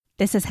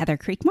This is Heather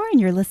Creekmore, and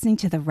you're listening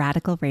to the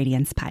Radical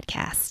Radiance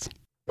Podcast.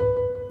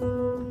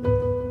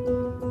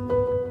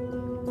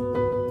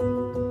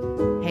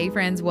 Hey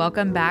friends,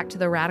 welcome back to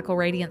the Radical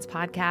Radiance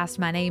Podcast.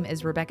 My name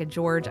is Rebecca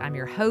George. I'm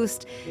your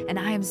host, and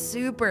I am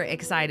super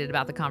excited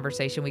about the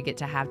conversation we get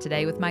to have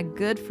today with my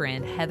good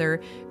friend,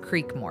 Heather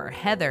Creekmore.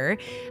 Heather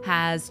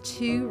has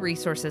two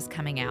resources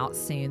coming out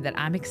soon that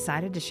I'm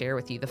excited to share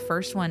with you. The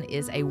first one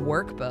is a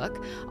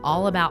workbook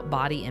all about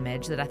body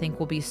image that I think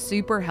will be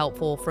super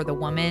helpful for the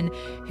woman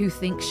who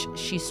thinks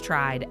she's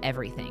tried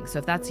everything. So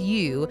if that's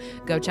you,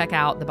 go check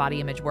out the body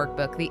image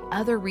workbook. The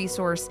other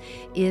resource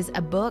is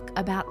a book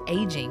about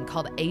aging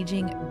called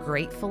Aging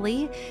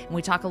Gratefully. And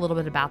we talk a little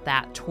bit about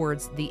that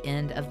towards the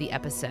end of the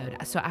episode.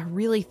 So I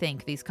really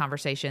think these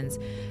conversations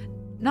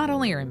not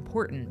only are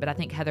important, but I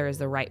think Heather is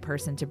the right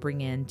person to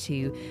bring in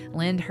to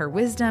lend her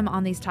wisdom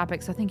on these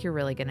topics. I think you're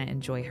really going to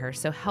enjoy her.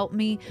 So help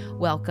me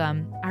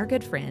welcome our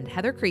good friend,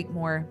 Heather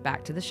Creekmore,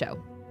 back to the show.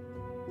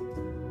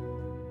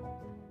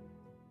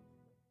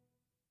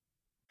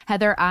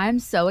 Heather, I'm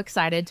so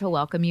excited to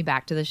welcome you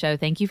back to the show.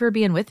 Thank you for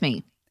being with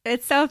me.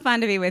 It's so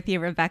fun to be with you,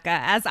 Rebecca,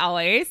 as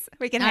always.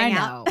 We can hang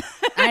out.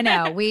 I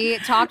know. We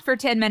talked for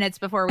 10 minutes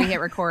before we hit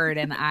record,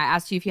 and I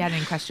asked you if you had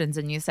any questions,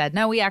 and you said,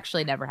 no, we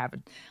actually never have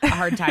a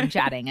hard time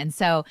chatting. And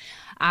so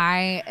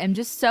I am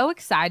just so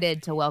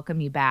excited to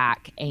welcome you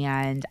back,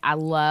 and I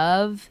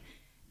love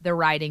the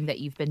writing that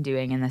you've been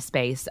doing in the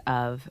space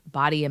of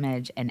body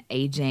image and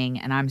aging,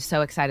 and I'm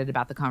so excited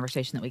about the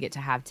conversation that we get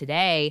to have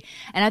today.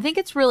 And I think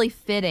it's really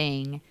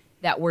fitting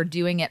that we're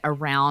doing it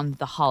around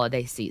the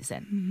holiday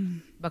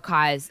season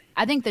because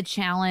I think the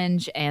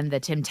challenge and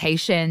the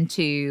temptation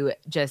to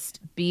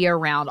just be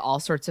around all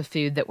sorts of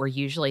food that we're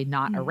usually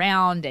not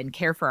around and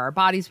care for our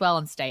bodies well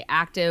and stay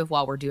active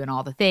while we're doing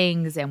all the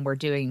things and we're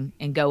doing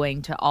and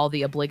going to all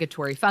the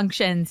obligatory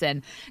functions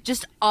and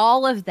just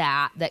all of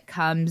that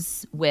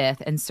comes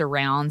with and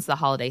surrounds the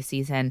holiday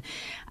season,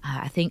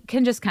 I think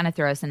can just kind of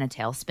throw us in a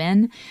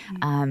tailspin.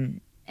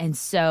 And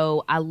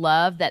so I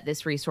love that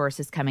this resource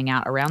is coming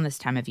out around this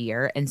time of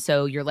year. And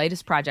so your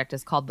latest project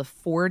is called the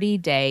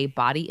 40-Day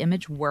Body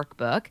Image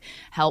Workbook,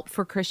 Help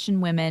for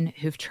Christian Women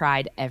Who've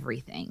Tried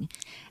Everything.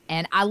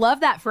 And I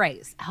love that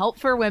phrase, help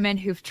for women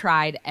who've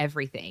tried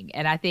everything.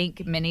 And I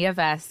think many of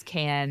us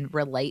can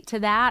relate to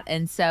that.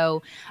 And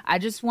so I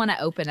just want to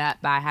open up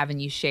by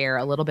having you share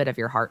a little bit of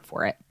your heart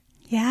for it.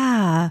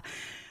 Yeah.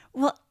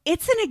 Well,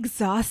 it's an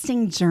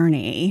exhausting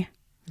journey.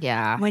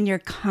 Yeah. When you're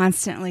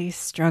constantly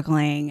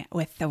struggling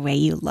with the way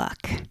you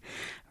look,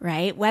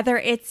 right? Whether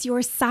it's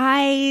your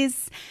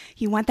size,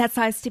 you want that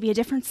size to be a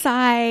different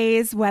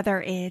size,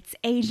 whether it's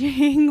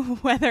aging,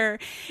 whether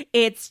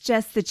it's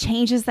just the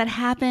changes that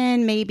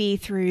happen maybe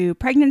through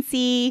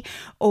pregnancy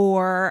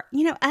or,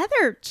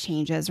 other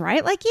changes,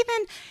 right? Like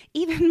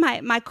even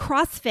my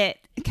CrossFit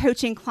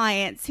coaching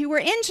clients who were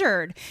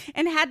injured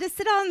and had to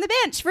sit on the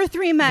bench for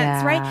 3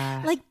 months,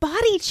 right? Like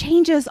body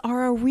changes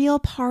are a real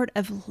part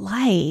of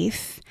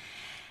life.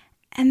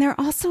 And they're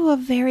also a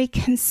very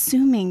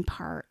consuming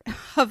part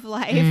of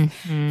life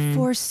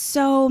for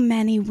so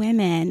many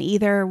women.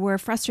 Either we're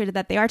frustrated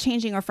that they are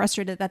changing or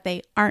frustrated that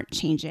they aren't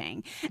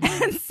changing.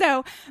 And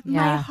so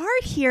my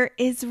heart here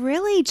is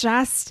really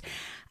just,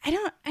 I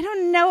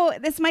don't know,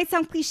 this might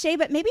sound cliche,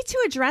 but maybe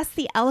to address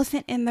the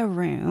elephant in the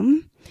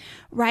room,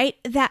 right?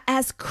 That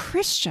as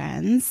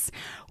Christians,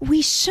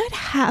 we should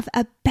have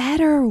a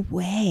better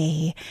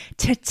way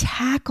to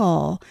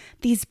tackle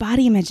these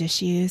body image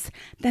issues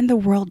than the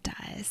world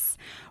does.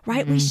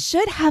 Right? We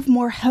should have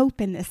more hope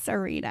in this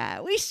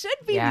arena. We should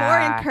be more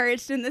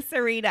encouraged in this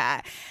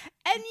arena.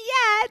 And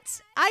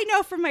yet, I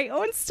know from my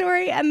own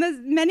story and the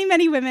many,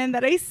 many women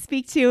that I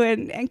speak to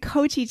and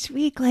coach each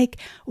week, like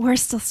we're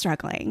still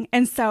struggling.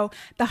 And so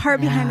the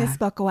heart behind this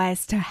book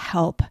was to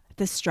help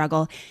the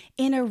struggle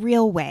in a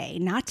real way,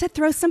 not to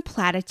throw some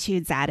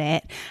platitudes at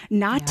it,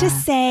 not to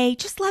say,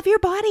 just love your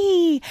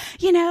body,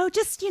 or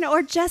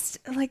just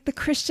like the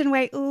Christian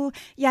way. Ooh,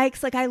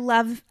 yikes. Like I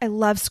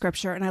love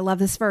scripture and I love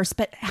this verse,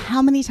 but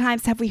how many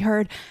times have we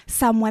heard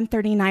Psalm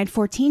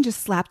 139:14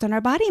 just slapped on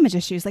our body image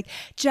issues? Like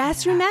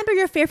just remember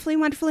you're fearfully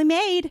and wonderfully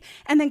made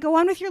and then go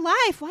on with your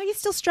life. Why are you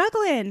still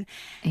struggling?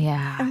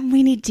 Yeah. And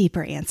we need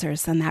deeper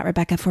answers than that,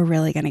 Rebecca, if we're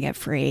really going to get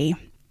free.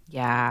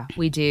 Yeah,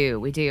 we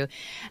do. We do.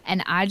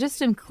 And I just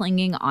am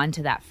clinging on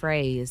to that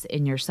phrase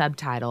in your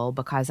subtitle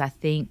because I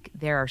think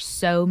there are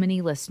so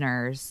many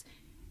listeners,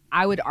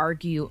 I would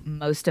argue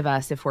most of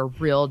us, if we're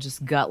real,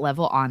 just gut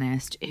level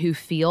honest, who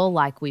feel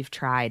like we've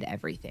tried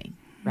everything,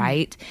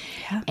 right?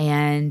 Yeah.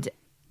 And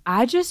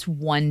I just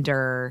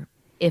wonder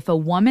if a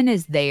woman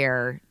is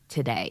there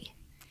today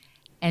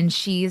and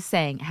she's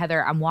saying,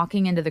 Heather, I'm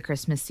walking into the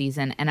Christmas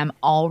season and I'm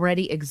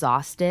already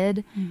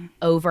exhausted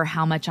over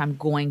how much I'm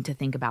going to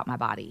think about my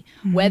body,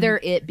 whether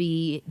it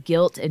be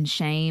guilt and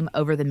shame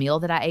over the meal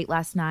that I ate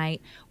last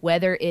night,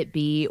 whether it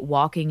be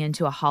walking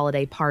into a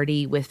holiday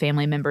party with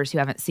family members who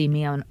haven't seen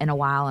me in a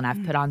while and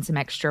I've put on some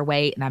extra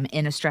weight and I'm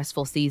in a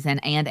stressful season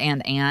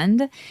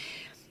and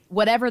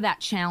whatever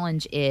that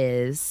challenge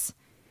is,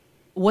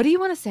 what do you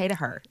want to say to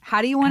her?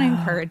 How do you want to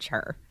encourage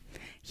her?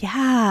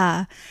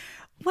 Yeah.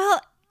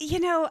 Well,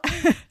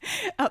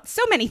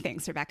 so many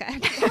things, Rebecca.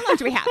 How long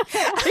do we have?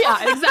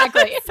 Yeah,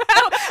 exactly. So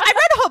I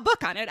wrote a whole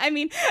book on it. I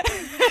mean,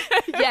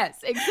 yes,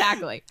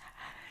 exactly.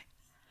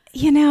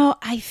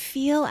 I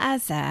feel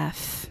as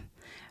if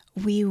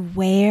we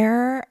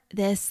wear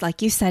this,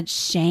 like you said,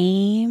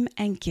 shame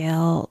and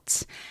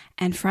guilt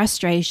and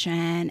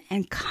frustration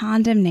and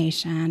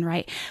condemnation,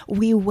 right?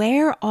 We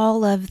wear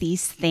all of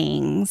these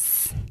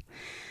things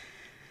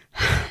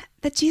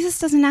that Jesus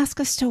doesn't ask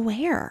us to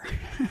wear,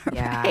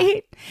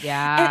 right?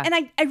 Yeah. And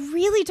I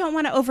really don't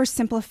want to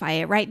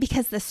oversimplify it, right?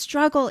 Because the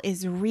struggle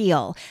is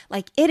real.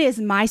 Like, it is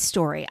my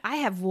story. I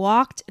have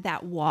walked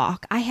that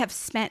walk. I have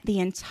spent the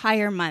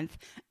entire month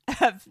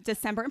of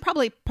December and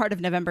probably part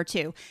of November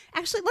too.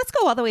 Actually, let's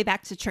go all the way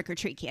back to trick or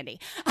treat candy.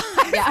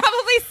 I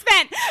probably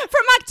spent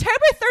from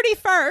October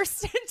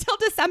 31st until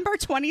December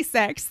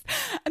 26th,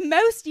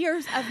 most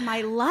years of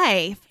my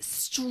life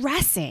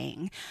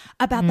stressing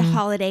about the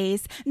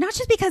holidays, not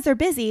just because they're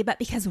busy, but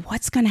because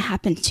what's going to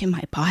happen to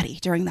my body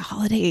during the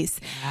holidays.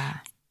 Yeah.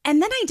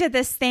 And then I did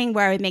this thing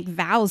where I would make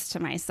vows to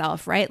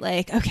myself, right?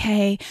 Like,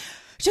 okay,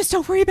 just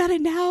don't worry about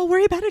it now.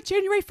 Worry about it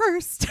January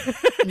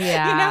 1st.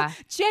 Yeah.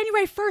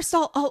 January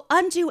 1st, I'll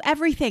undo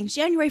everything.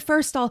 January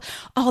 1st,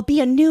 I'll be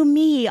a new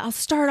me. I'll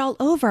start all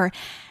over.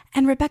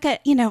 And Rebecca,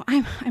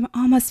 I'm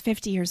almost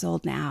 50 years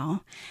old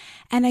now.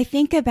 And I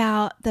think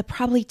about the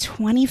probably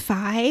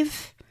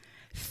 25,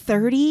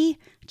 30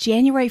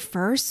 January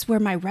 1st, where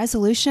my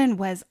resolution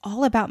was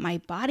all about my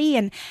body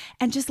and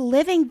just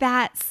living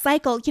that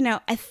cycle.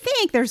 I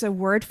think there's a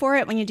word for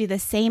it when you do the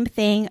same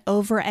thing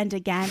over and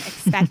again,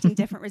 expecting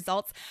different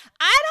results.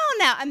 I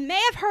don't know. I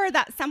may have heard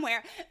that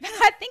somewhere, but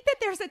I think that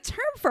there's a term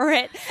for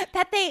it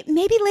that they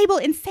maybe label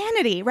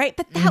insanity, right?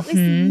 But that was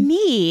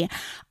me.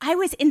 I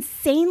was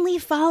insanely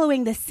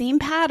following the same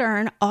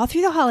pattern all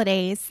through the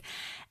holidays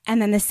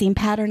and then the same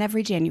pattern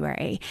every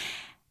January.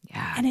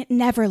 Yeah. And it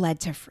never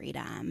led to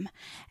freedom.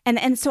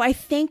 And so I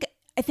think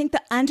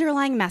the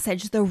underlying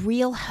message, the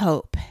real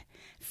hope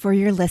for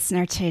your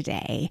listener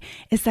today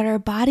is that our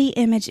body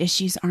image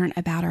issues aren't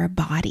about our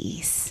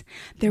bodies.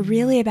 They're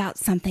really about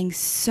something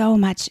so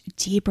much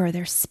deeper.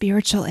 They're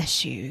spiritual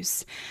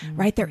issues,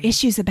 right? They're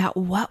issues about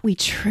what we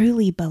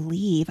truly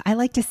believe. I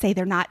like to say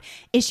they're not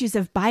issues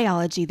of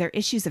biology, they're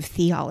issues of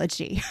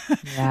theology,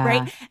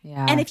 right?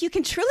 Yeah. And if you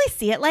can truly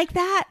see it like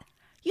that,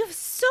 you have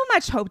so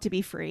much hope to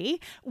be free.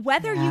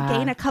 Whether you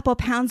gain a couple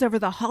pounds over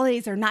the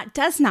holidays or not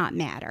does not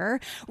matter,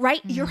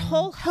 right? Your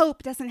whole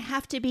hope doesn't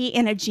have to be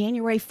in a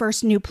January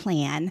 1st new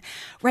plan,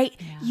 right?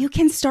 Yeah. You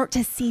can start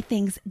to see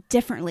things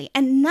differently.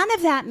 And none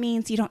of that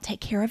means you don't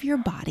take care of your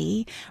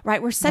body,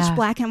 right? We're such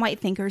black and white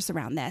thinkers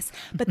around this.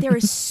 But there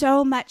is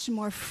so much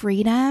more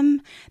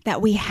freedom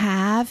that we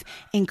have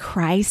in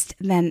Christ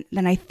than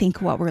I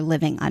think what we're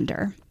living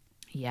under.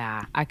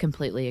 Yeah, I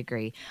completely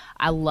agree.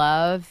 I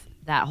love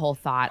that whole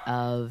thought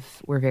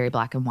of we're very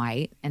black and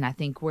white. And I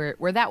think we're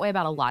that way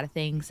about a lot of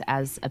things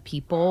as a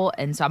people.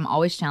 And so I'm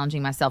always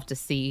challenging myself to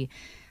see,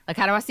 like,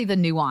 how do I see the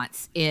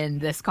nuance in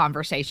this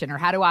conversation? Or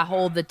how do I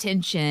hold the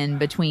tension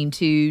between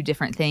two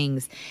different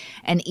things?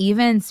 And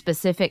even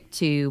specific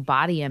to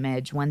body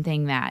image, one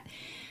thing that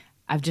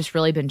I've just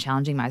really been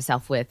challenging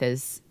myself with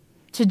is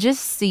to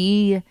just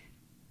see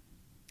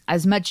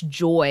as much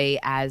joy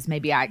as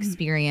maybe I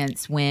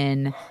experience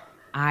when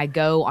I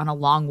go on a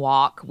long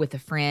walk with a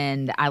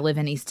friend. I live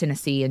in East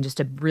Tennessee in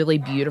just a really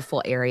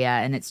beautiful area,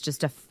 and it's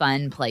just a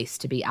fun place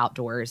to be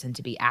outdoors and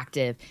to be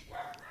active.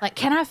 Like,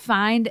 can I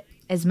find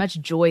as much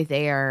joy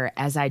there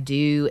as I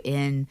do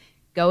in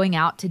going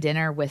out to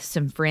dinner with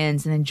some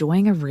friends and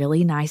enjoying a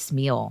really nice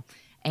meal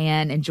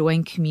and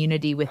enjoying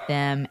community with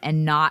them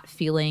and not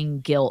feeling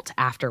guilt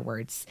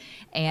afterwards,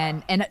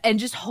 and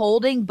just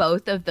holding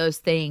both of those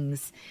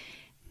things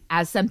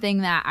as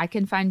something that I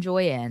can find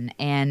joy in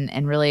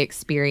and really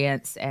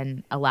experience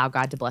and allow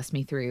God to bless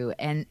me through.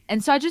 And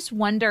so I just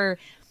wonder,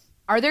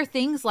 are there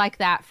things like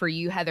that for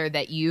you, Heather,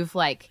 that you've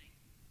like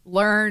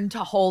learned to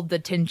hold the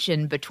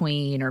tension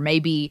between, or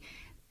maybe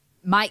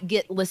might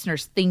get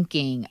listeners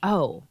thinking,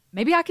 oh,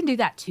 maybe I can do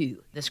that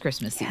too this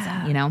Christmas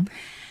season,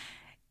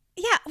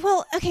 Yeah.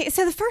 Well, okay.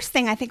 So the first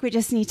thing I think we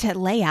just need to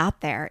lay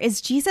out there is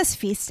Jesus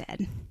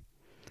feasted.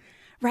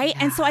 Right.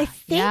 Yeah. And so I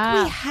think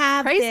we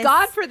have Praise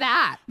God for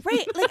that.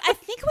 Right. Like, I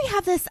think we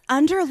have this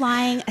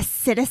underlying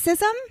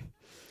asceticism,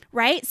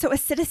 right? So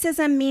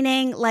asceticism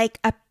meaning like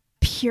a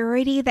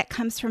purity that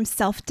comes from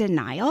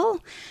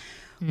self-denial,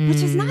 which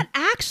is not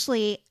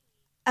actually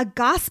a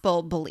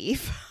gospel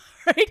belief,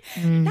 right?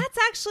 That's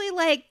actually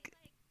like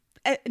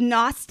a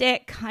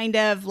Gnostic kind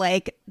of,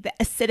 like, the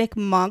ascetic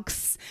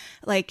monks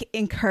like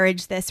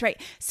encourage this,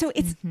 right? So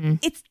it's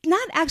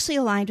not actually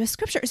aligned with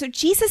scripture. So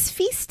Jesus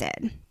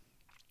feasted.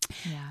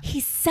 Yeah. He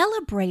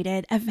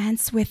celebrated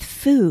events with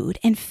food.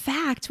 In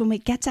fact, when we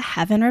get to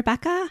heaven,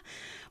 Rebecca,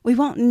 we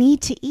won't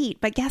need to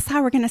eat. But guess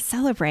how we're going to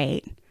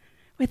celebrate?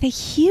 With a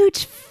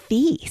huge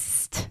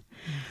feast,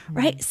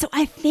 right? So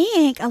I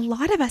think a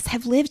lot of us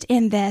have lived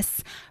in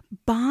this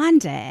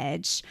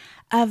bondage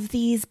of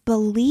these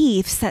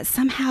beliefs that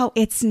somehow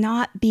it's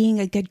not being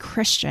a good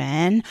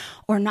Christian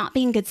or not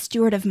being a good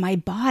steward of my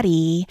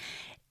body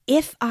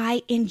if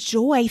I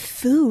enjoy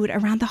food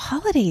around the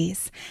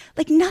holidays.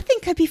 Like, nothing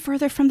could be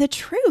further from the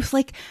truth.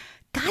 Like,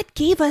 God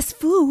gave us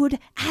food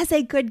as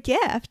a good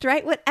gift,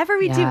 right? Whatever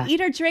we do,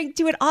 eat or drink,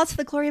 do it all to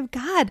the glory of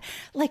God.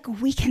 Like,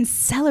 we can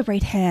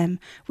celebrate him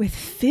with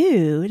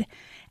food.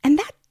 And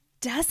that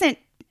doesn't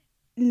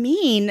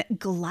mean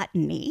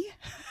gluttony,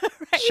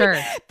 right? Sure.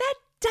 That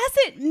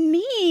doesn't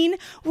mean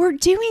we're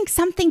doing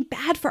something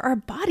bad for our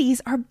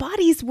bodies. Our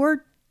bodies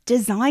were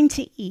designed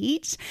to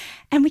eat,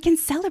 and we can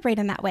celebrate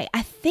in that way.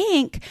 I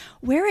think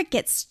where it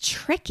gets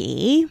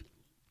tricky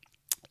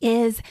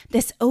is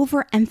this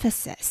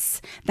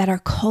overemphasis that our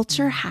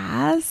culture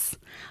has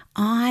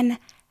on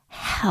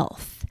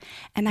health.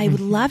 And I would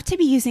love to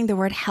be using the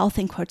word health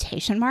in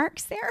quotation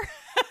marks there.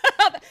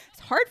 It's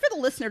hard for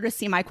the listener to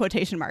see my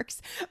quotation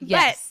marks.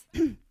 Yes.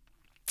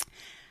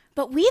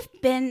 But we've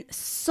been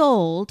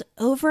sold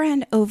over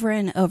and over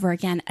and over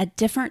again a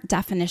different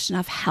definition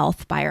of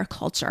health by our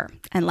culture.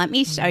 And let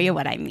me show you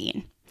what I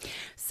mean.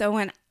 So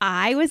when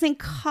I was in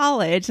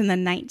college in the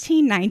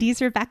 1990s,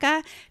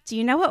 Rebecca, do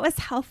you know what was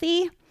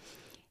healthy?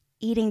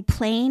 Eating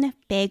plain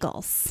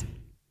bagels,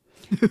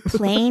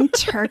 plain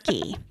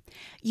turkey,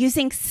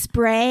 using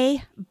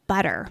spray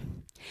butter.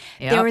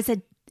 Yep. There was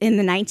in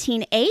the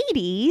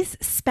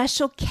 1980s,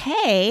 Special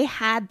K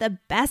had the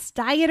best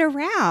diet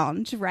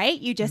around, right?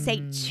 You just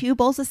ate 2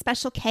 bowls of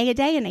Special K a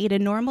day and ate a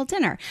normal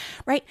dinner,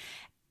 right?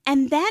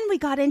 And then we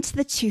got into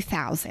the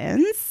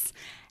 2000s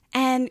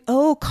and,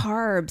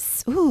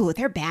 carbs. Ooh,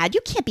 they're bad.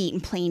 You can't be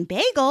eating plain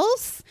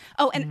bagels.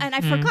 Oh, and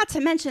I forgot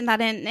to mention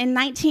that in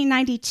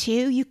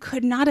 1992, you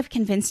could not have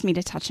convinced me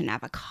to touch an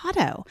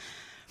avocado.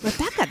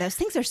 Rebecca, those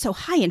things are so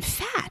high in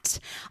fat.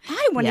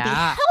 I want to be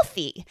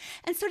healthy.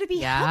 And so to be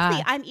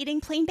healthy, I'm eating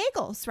plain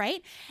bagels,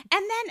 right?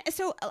 And then,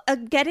 so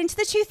get into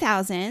the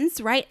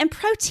 2000s, right? And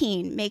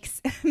protein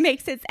makes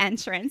its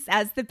entrance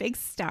as the big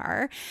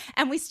star.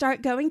 And we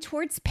start going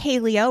towards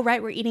paleo,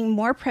 right? We're eating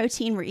more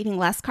protein. We're eating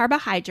less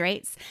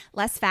carbohydrates,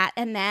 less fat.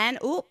 And then,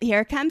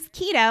 here comes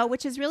keto,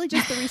 which is really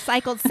just the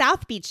recycled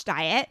South Beach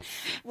diet,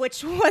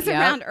 which was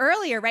around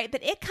earlier, right?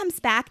 But it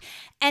comes back.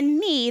 And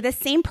me, the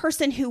same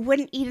person who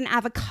wouldn't eat an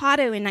avocado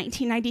in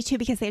 1992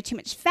 because they had too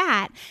much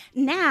fat.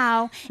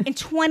 Now, in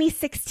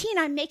 2016,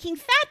 I'm making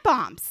fat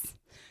bombs.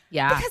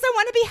 Yeah. Because I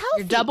want to be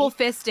healthy. You're double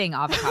fisting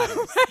avocados.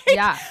 Right?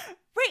 Yeah.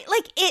 Right.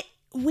 Like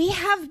we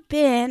have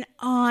been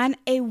on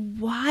a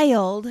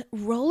wild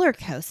roller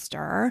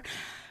coaster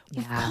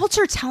with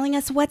culture telling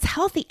us what's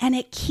healthy, and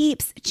it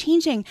keeps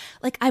changing.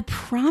 Like, I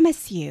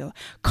promise you,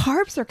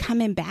 carbs are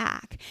coming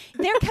back.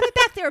 They're coming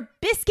back. There are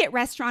biscuit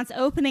restaurants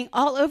opening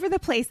all over the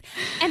place.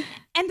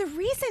 And the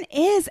reason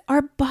is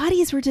our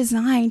bodies were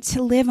designed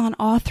to live on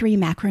all 3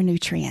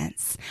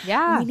 macronutrients.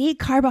 Yeah. We need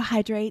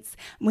carbohydrates,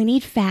 we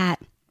need fat,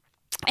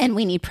 and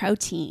we need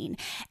protein.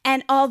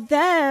 And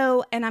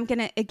although, and I'm going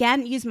to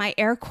again use my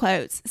air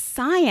quotes,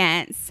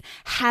 science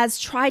has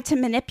tried to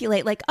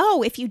manipulate, like,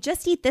 if you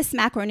just eat this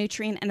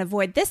macronutrient and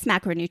avoid this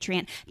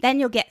macronutrient, then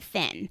you'll get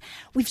thin.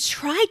 We've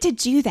tried to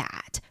do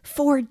that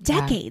for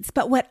decades.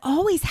 But what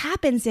always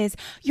happens is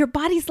your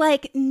body's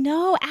like,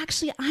 no,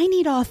 actually, I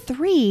need all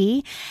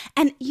 3.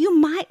 And you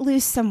might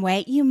lose some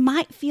weight. You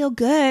might feel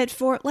good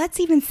for, let's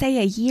even say,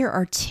 a year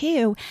or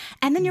 2.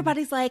 And then your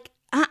body's like,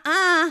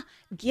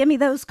 give me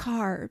those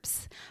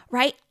carbs,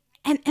 right?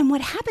 And what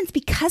happens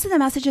because of the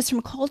messages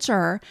from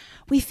culture,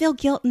 we feel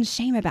guilt and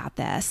shame about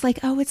this. Like,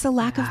 it's a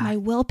lack of my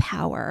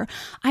willpower.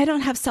 I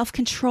don't have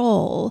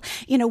self-control.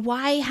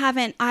 Why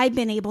haven't I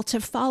been able to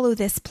follow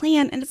this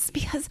plan? And it's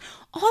because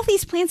all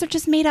these plans are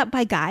just made up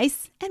by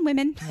guys and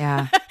women.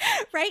 Yeah.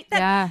 Right?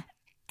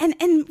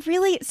 And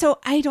really, so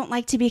I don't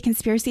like to be a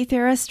conspiracy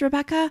theorist,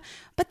 Rebecca,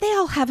 but they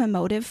all have a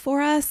motive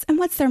for us. And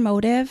what's their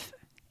motive?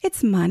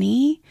 It's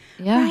money,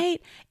 right?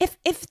 If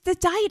the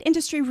diet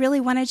industry really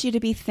wanted you to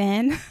be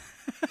thin,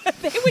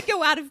 they would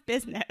go out of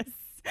business.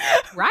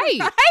 Right.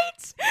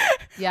 Right?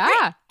 Yeah.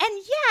 Right? And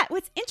yet,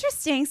 what's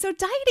interesting, so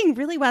dieting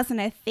really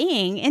wasn't a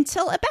thing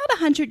until about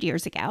 100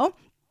 years ago.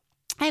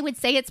 I would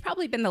say it's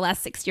probably been the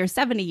last 60 or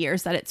 70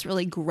 years that it's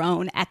really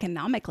grown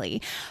economically.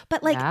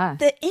 But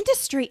the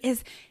industry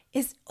is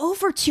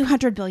over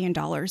 $200 billion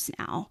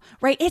now,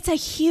 right? It's a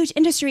huge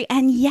industry.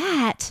 And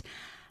yet,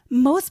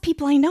 most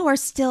people I know are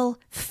still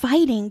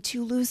fighting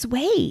to lose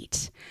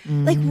weight.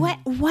 Like,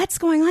 what's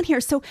going on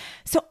here? So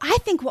I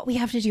think what we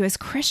have to do as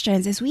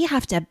Christians is we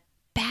have to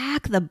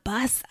back the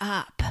bus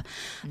up.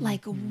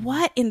 Like,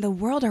 what in the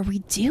world are we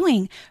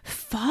doing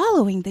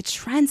following the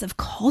trends of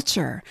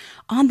culture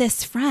on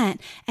this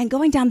front and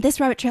going down this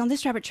rabbit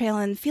trail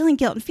and feeling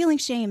guilt and feeling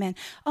shame and,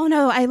 oh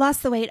no, I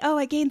lost the weight. Oh,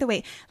 I gained the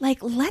weight. Like,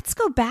 let's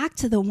go back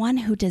to the one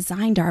who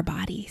designed our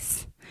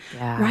bodies.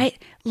 Yeah.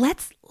 Right?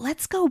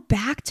 Let's go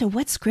back to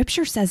what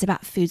Scripture says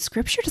about food.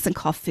 Scripture doesn't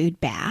call food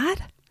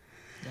bad.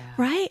 Yeah.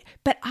 Right?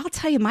 But I'll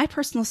tell you my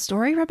personal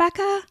story,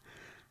 Rebecca.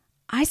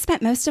 I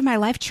spent most of my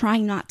life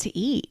trying not to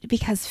eat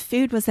because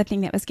food was the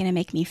thing that was going to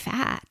make me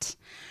fat,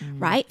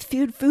 right?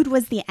 Food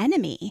was the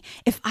enemy.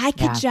 If I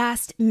could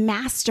just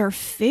master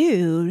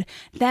food,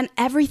 then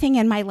everything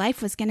in my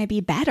life was going to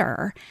be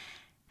better.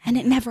 And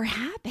it never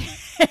happened.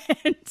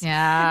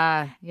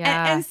 Yeah.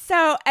 And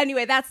so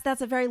anyway,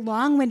 that's a very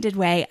long-winded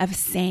way of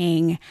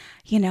saying,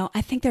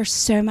 I think there's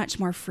so much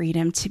more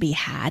freedom to be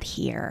had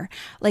here.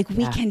 Like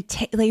we can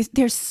take,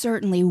 there's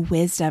certainly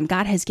wisdom.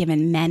 God has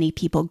given many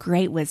people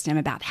great wisdom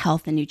about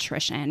health and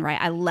nutrition,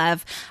 right? I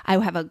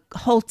have a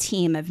whole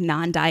team of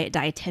non-diet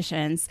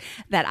dietitians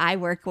that I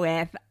work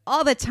with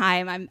all the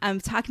time. I'm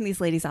talking to these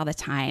ladies all the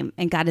time,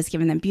 and God has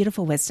given them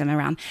beautiful wisdom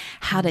around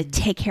how to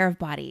take care of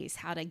bodies,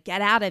 how to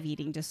get out of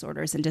eating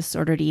disorders and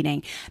disordered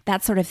eating,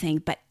 that sort of thing.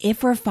 But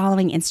if we're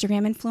following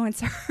Instagram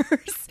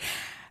influencers,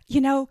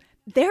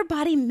 their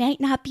body might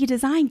not be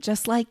designed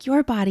just like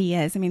your body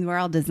is. I mean, we're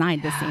all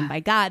designed the same by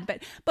God,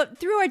 but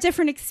through our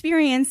different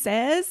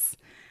experiences,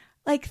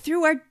 like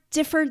through our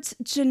different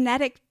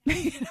genetic,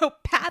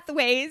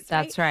 pathways.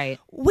 That's right.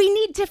 We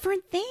need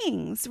different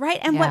things, right?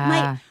 And what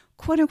might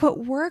quote unquote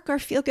work or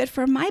feel good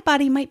for my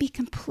body might be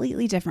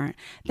completely different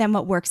than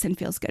what works and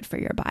feels good for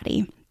your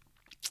body.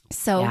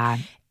 So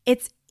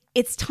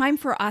it's time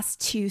for us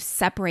to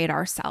separate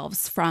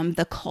ourselves from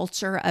the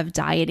culture of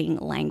dieting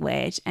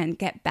language and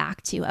get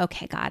back to,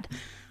 okay, God,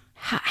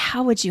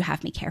 how would you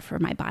have me care for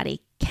my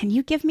body? Can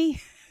you give me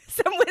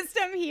some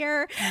wisdom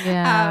here?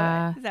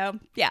 Yeah.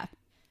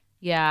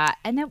 Yeah.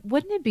 And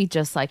wouldn't it be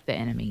just like the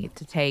enemy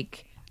to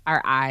take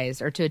our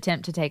eyes, or to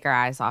attempt to take our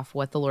eyes off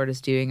what the Lord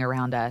is doing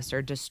around us,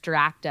 or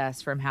distract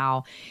us from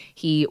how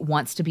he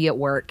wants to be at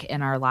work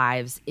in our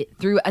lives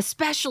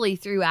especially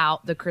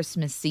throughout the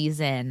Christmas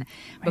season,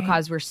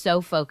 because we're so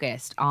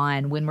focused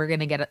on when we're going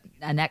to get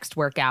a next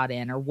workout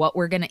in, or what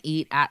we're going to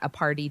eat at a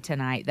party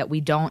tonight, that we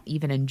don't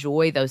even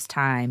enjoy those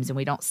times and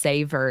we don't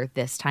savor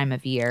this time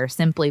of year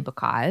simply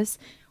because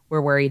we're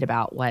worried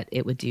about what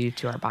it would do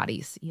to our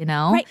bodies,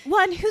 Right.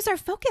 Well, and who's our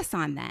focus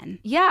on then?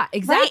 Yeah,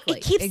 exactly.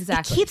 Right?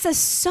 It keeps us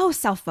so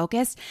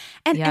self-focused.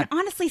 And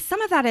honestly,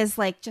 some of that is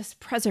like just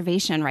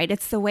preservation, right?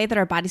 It's the way that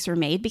our bodies were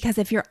made, because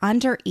if you're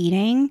under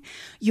eating,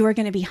 you are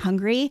going to be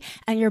hungry,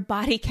 and your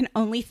body can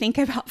only think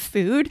about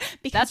food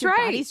because your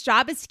body's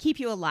job is to keep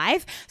you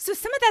alive. So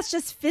some of that's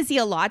just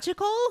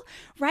physiological,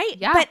 right?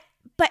 Yeah.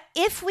 But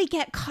if we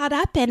get caught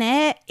up in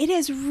it, it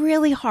is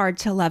really hard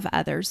to love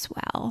others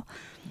well.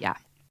 Yeah.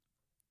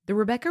 The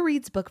Rebecca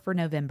Reed's book for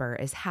November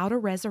is How to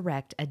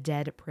Resurrect a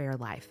Dead Prayer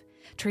Life,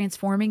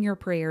 Transforming Your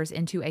Prayers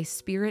into a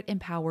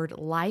Spirit-Empowered,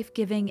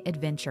 Life-Giving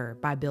Adventure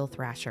by Bill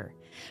Thrasher.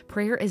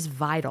 Prayer is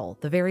vital,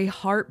 the very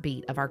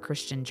heartbeat of our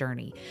Christian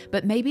journey.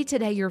 But maybe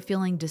today you're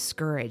feeling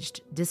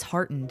discouraged,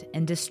 disheartened,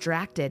 and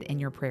distracted in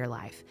your prayer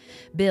life.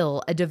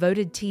 Bill, a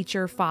devoted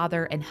teacher,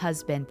 father, and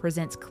husband,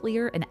 presents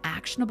clear and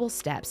actionable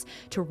steps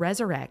to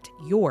resurrect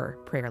your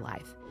prayer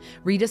life.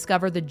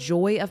 Rediscover the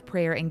joy of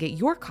prayer and get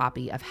your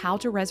copy of How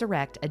to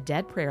Resurrect a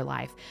Dead Prayer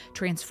Life,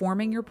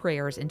 Transforming Your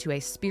Prayers into a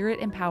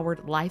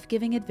Spirit-Empowered,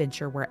 Life-Giving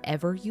Adventure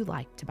wherever you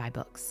like to buy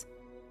books.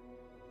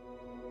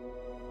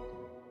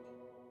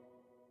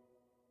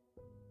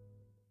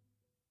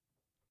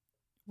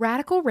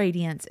 Radical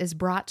Radiance is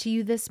brought to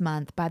you this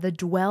month by the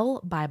Dwell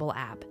Bible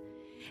app.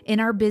 In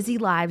our busy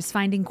lives,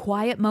 finding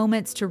quiet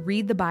moments to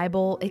read the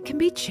Bible, it can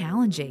be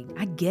challenging.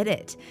 I get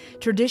it.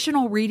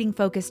 Traditional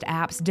reading-focused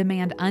apps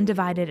demand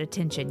undivided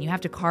attention. You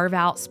have to carve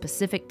out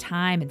specific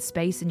time and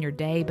space in your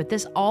day, but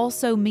this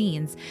also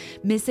means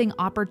missing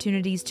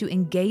opportunities to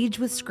engage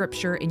with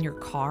Scripture in your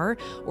car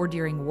or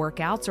during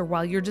workouts or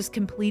while you're just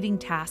completing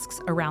tasks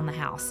around the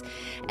house.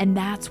 And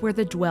that's where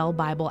the Dwell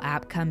Bible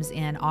app comes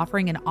in,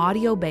 offering an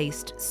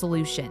audio-based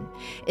solution.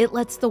 It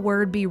lets the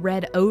Word be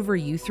read over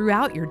you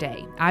throughout your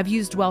day. I've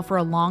used Dwell for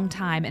a long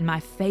time, and my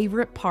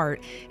favorite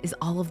part is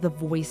all of the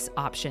voice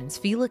options.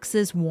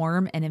 Felix's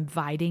warm and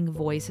inviting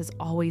voice has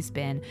always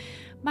been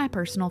my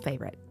personal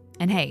favorite.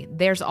 And hey,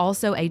 there's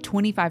also a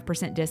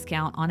 25%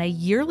 discount on a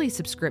yearly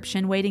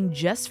subscription waiting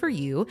just for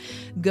you.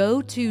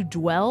 Go to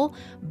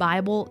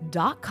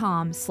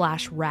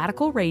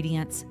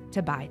dwellbible.com/radicalradiance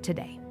to buy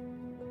today.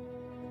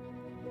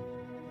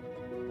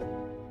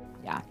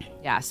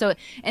 Yeah. So,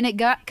 and it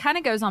kind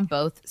of goes on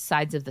both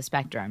sides of the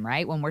spectrum,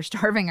 right? When we're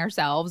starving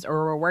ourselves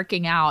or we're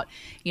working out,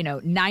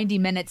 90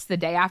 minutes the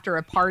day after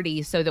a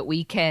party so that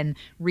we can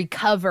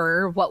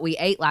recover what we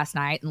ate last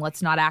night. And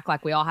let's not act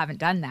like we all haven't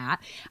done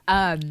that.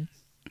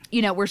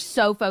 We're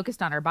so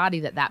focused on our body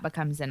that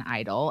becomes an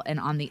idol. And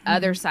on the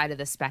other side of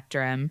the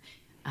spectrum,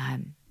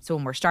 so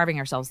when we're starving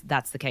ourselves,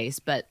 that's the case.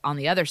 But on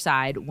the other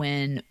side,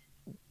 when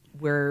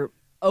we're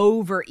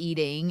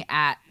overeating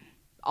at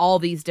all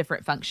these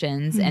different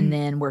functions, and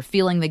then we're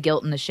feeling the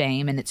guilt and the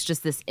shame, and it's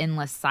just this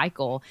endless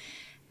cycle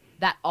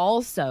that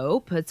also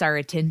puts our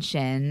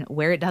attention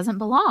where it doesn't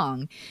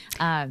belong.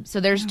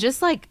 So there's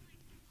just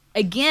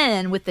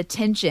again, with the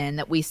tension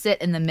that we sit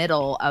in the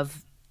middle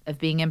of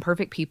being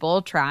imperfect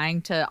people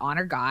trying to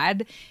honor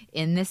God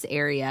in this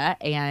area,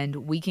 and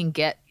we can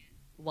get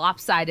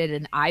lopsided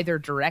in either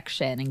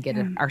direction and get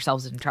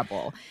ourselves in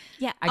trouble.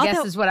 Yeah. I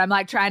guess is what I'm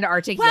like trying to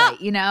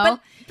articulate, you know?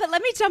 But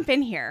let me jump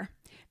in here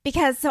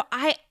because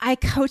I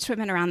coach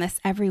women around this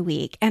every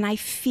week, and I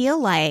feel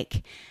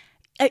like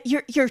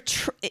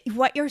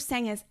what you're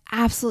saying is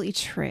absolutely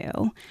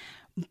true.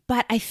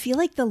 But I feel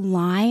like the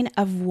line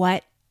of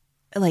what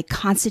like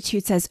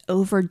constitutes as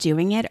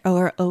overdoing it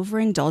or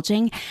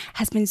overindulging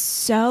has been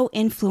so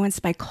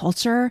influenced by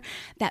culture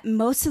that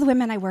most of the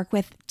women I work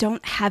with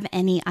don't have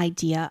any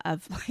idea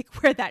of like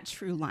where that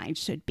true line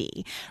should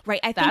be. Right.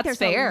 I think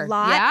there's a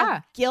lot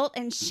of guilt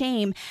and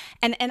shame.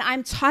 And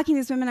I'm talking to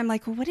these women, I'm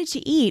like, well, what did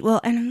you eat?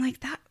 Well, and I'm like,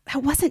 that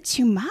wasn't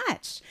too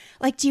much.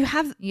 Like, do you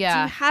have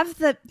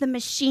the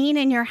machine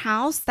in your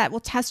house that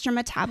will test your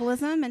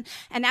metabolism and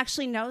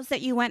actually knows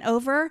that you went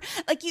over?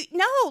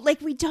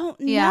 Like, we don't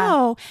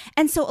know.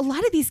 And so a lot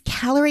of these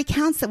calorie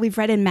counts that we've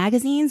read in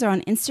magazines or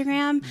on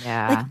Instagram,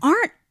 like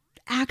aren't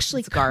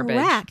actually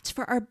correct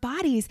for our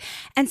bodies.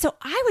 And so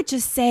I would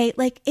just say,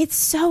 like, it's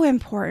so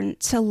important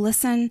to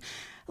listen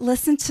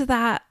to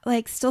that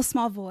like still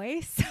small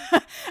voice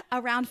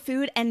around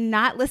food and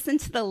not listen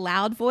to the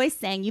loud voice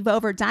saying you've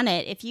overdone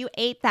it. If you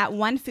ate that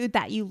one food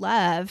that you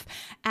love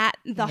at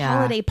the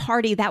holiday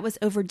party, that was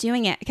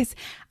overdoing it. Because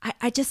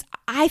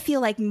I feel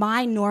like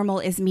my normal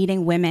is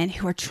meeting women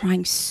who are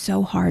trying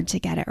so hard to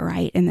get it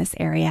right in this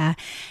area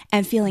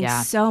and feeling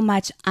so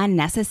much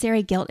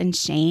unnecessary guilt and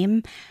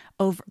shame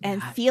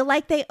and feel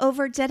like they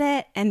overdid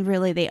it, and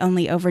really they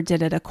only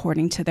overdid it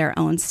according to their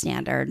own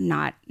standard,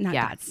 not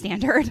God's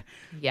standard.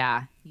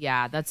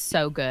 Yeah, that's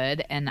so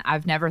good. And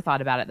I've never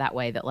thought about it that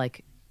way, that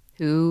like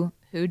who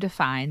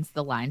defines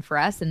the line for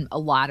us, and a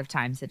lot of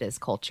times it is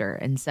culture.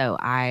 And so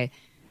I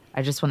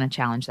just want to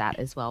challenge that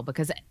as well,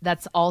 because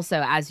that's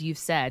also, as you've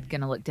said, going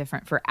to look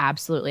different for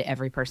absolutely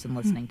every person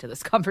listening to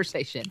this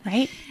conversation,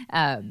 right?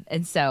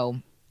 And so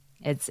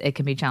it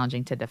can be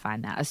challenging to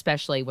define that,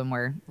 especially when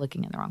we're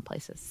looking in the wrong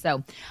places.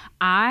 So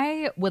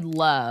I would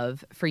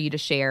love for you to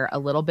share a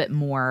little bit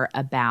more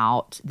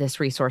about this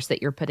resource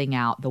that you're putting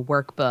out, the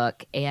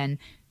workbook, and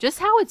just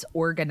how it's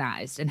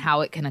organized and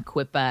how it can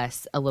equip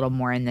us a little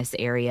more in this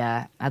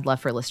area. I'd love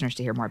for listeners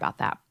to hear more about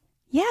that.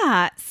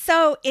 Yeah.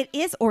 So it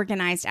is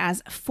organized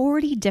as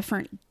 40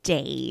 different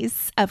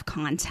days of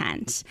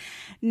content.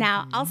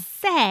 Now, I'll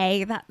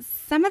say that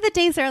some of the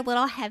days are a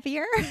little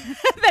heavier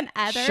than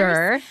others.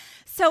 Sure.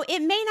 So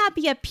it may not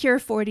be a pure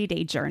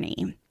 40-day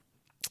journey,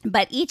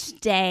 but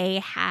each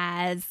day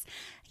has,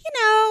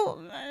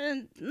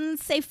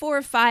 say 4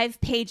 or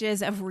 5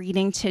 pages of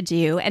reading to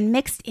do, and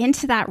mixed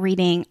into that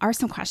reading are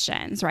some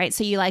questions, right?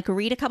 So you like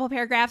read a couple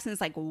paragraphs and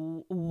it's like,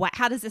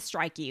 how does this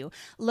strike you?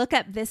 Look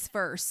up this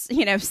verse,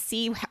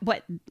 see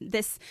what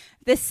this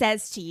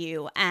says to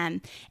you.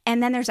 And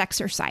then there's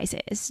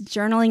exercises,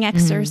 journaling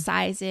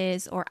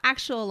exercises, or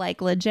actual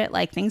like legit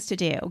like things to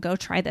do. Go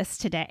try this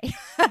today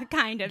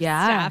kind of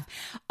stuff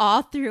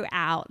all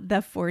throughout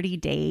the 40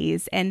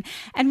 days. And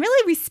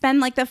really we spend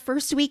like the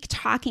first week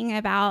talking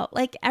about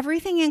like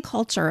everything in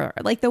culture,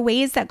 like the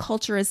ways that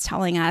culture is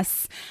telling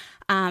us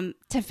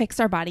to fix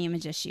our body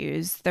image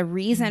issues, the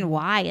reason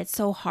why it's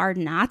so hard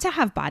not to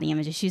have body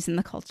image issues in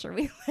the culture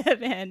we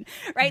live in,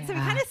 right? So we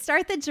kind of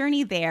start the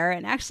journey there.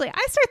 And actually,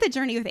 I start the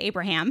journey with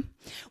Abraham,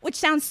 which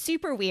sounds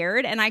super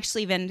weird. And I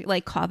actually even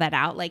like call that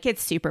out. Like,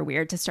 it's super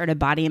weird to start a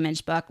body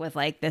image book with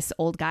like this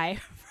old guy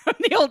from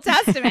the Old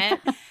Testament.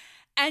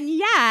 And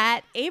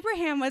yet,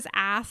 Abraham was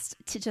asked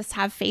to just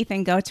have faith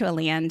and go to a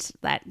land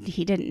that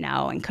he didn't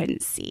know and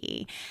couldn't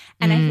see.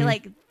 And I feel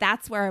like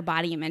that's where our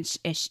body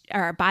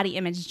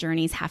image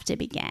journeys have to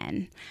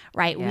begin,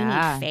 right? Yeah.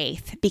 We need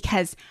faith,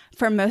 because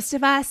for most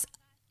of us,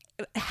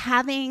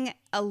 having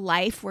a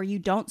life where you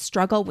don't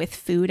struggle with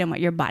food and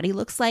what your body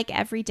looks like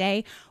every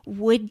day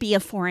would be a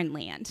foreign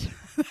land.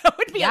 That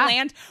would be a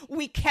land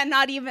we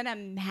cannot even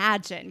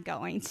imagine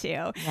going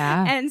to.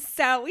 Yeah. And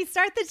so we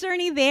start the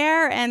journey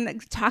there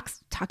and talk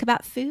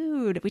about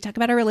food. We talk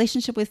about our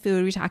relationship with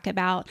food. We talk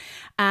about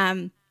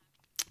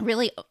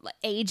really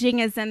aging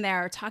is in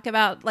there. Talk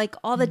about like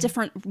all the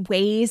different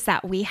ways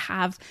that we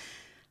have,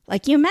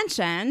 like you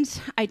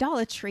mentioned,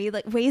 idolatry,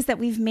 like ways that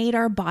we've made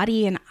our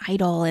body an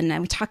idol. And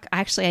we talk,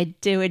 actually,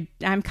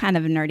 I'm kind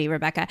of nerdy,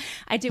 Rebecca.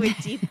 I do a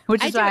deep,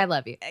 which is why I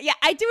love you. Yeah.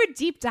 I do a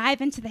deep dive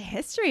into the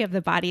history of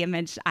the body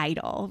image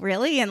idol,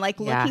 really. And like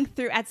looking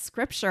through at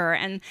scripture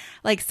and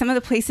like some of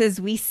the places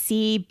we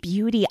see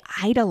beauty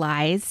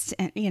idolized,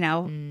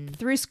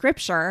 through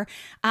scripture.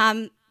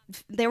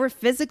 There were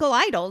physical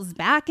idols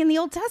back in the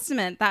Old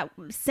Testament that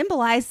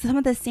symbolized some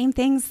of the same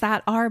things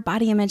that our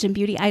body image and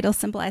beauty idols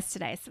symbolize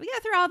today. So we go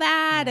through all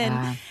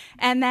that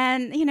and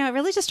then,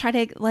 really just try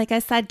to, like I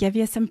said, give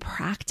you some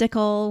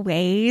practical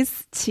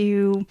ways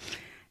to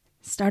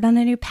start on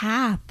a new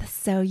path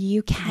so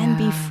you can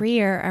be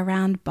freer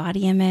around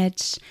body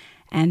image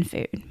and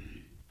food.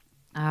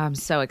 I'm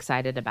so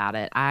excited about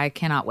it. I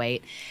cannot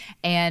wait.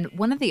 And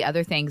one of the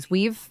other things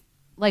we've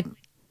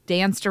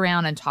danced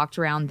around and talked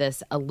around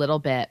this a little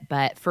bit,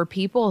 but for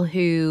people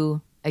who,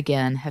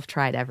 again, have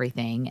tried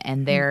everything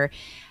and they're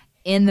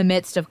in the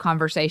midst of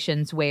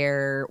conversations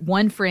where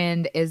one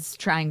friend is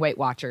trying Weight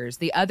Watchers,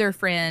 the other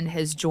friend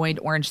has joined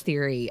Orange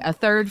Theory, a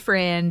third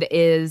friend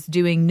is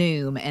doing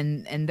Noom,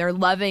 and they're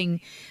loving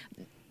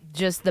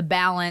just the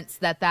balance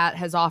that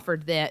has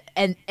offered them.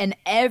 And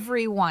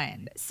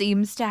everyone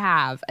seems to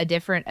have a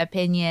different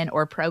opinion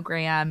or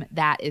program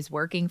that is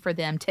working for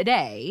them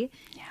today.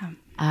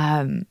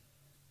 Yeah.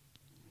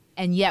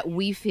 And yet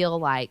we feel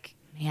like,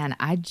 man,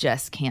 I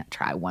just can't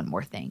try one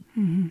more thing.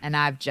 Mm-hmm. And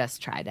I've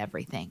just tried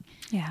everything.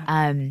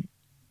 Yeah.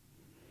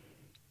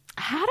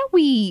 How do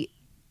we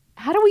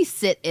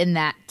sit in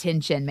that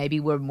tension maybe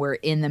when we're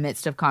in the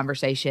midst of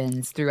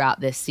conversations throughout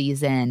this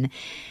season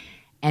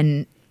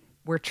and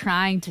we're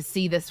trying to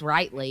see this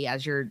rightly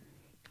as you're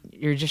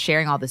just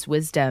sharing all this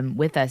wisdom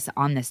with us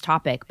on this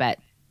topic, but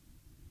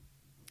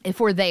if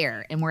we're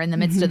there and we're in the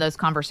midst of those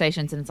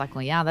conversations and it's like,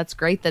 well, yeah, that's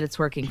great that it's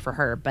working for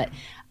her, but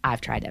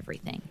I've tried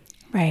everything.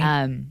 Right.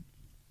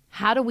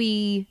 How do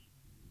we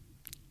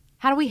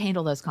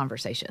handle those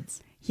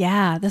conversations?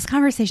 Yeah, those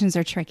conversations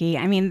are tricky.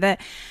 I mean, the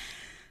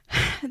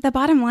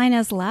bottom line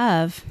is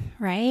love,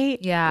 right?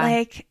 Yeah.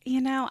 Like,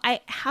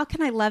 how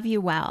can I love you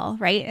well,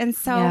 right? And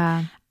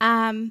so,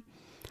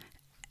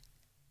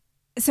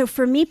 so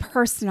for me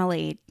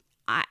personally,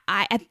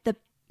 I at the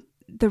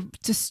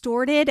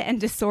distorted and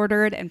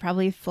disordered and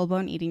probably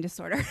full-blown eating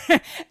disorder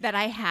that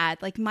I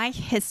had, like my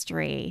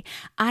history,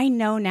 I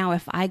know now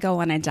if I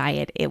go on a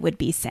diet, it would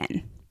be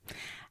sin.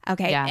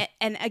 Okay. Yeah.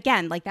 And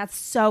again, like that's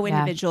so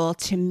individual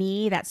to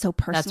me. That's so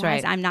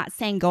personalized. Right. I'm not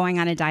saying going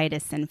on a diet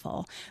is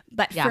sinful,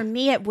 but for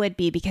me, it would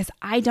be because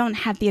I don't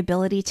have the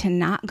ability to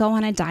not go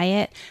on a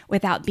diet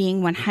without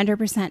being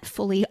 100%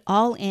 fully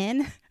all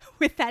in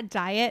with that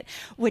diet,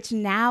 which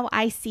now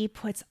I see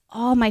puts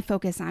all my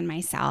focus on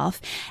myself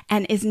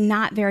and is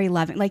not very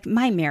loving. Like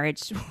my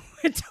marriage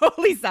would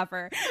totally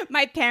suffer.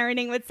 My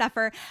parenting would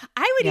suffer.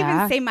 I would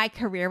even say my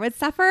career would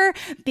suffer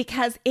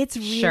because it's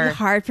really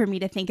hard for me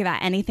to think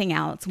about anything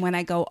else when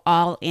I go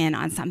all in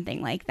on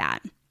something like that.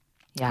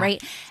 Yeah.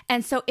 Right.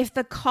 And so if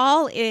the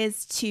call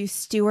is to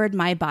steward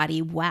my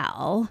body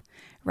well,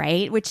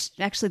 right? Which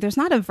actually there's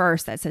not a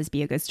verse that says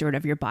be a good steward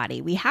of your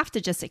body. We have to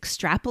just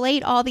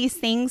extrapolate all these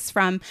things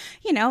from,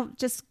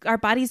 just our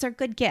bodies are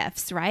good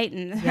gifts, right?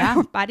 And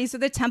our bodies are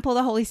the temple of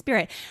the Holy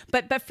Spirit.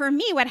 But for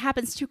me, what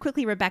happens too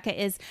quickly,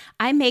 Rebecca, is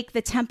I make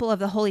the temple of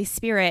the Holy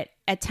Spirit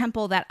a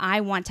temple that I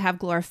want to have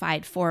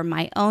glorified for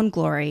my own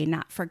glory,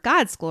 not for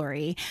God's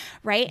glory,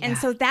 right? Yeah. And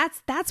so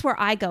that's where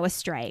I go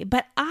astray.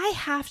 But I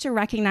have to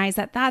recognize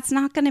that that's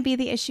not going to be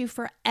the issue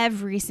for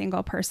every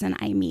single person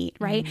I meet,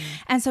 right?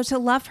 Mm-hmm. And so to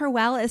love her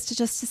well is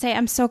to say,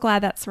 I'm so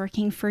glad that's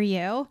working for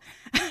you,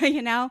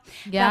 Yeah.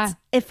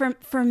 That's,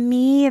 for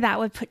me, that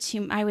would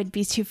I would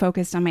be too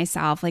focused on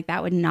myself. Like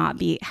that would not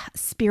be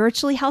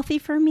spiritually healthy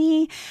for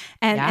me.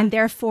 And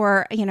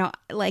therefore,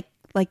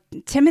 like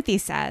Timothy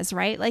says,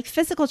 right? Like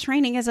physical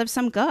training is of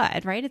some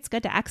good, right? It's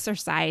good to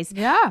exercise.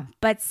 Yeah.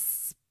 But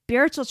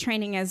spiritual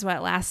training is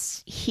what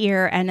lasts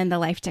here and in the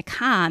life to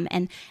come.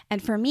 And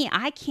for me,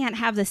 I can't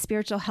have the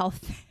spiritual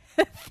health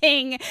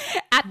thing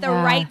at the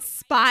right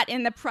spot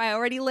in the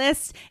priority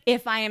list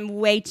if I am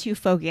way too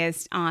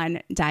focused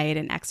on diet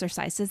and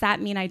exercise. Does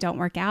that mean I don't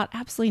work out?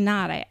 Absolutely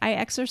not. I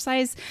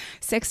exercise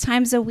 6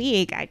 times a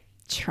week. I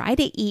try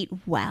to eat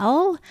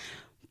well.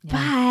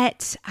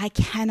 But I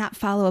cannot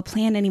follow a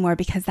plan anymore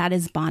because that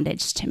is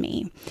bondage to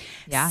me.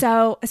 Yeah.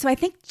 So I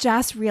think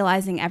just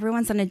realizing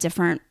everyone's in a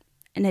different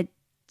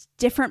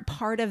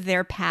part of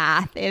their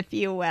path, if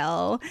you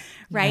will,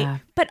 right? Yeah.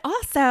 But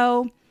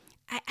also,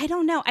 I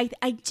don't know.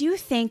 I do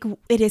think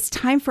it is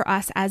time for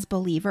us as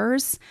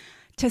believers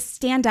to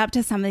stand up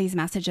to some of these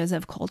messages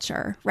of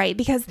culture, right?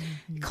 Because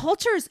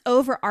culture's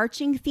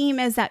overarching theme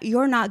is that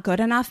you're not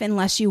good enough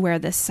unless you wear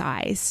this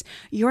size.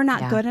 You're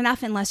not good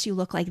enough unless you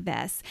look like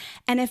this.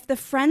 And if the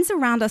friends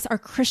around us, our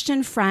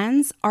Christian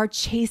friends, are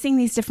chasing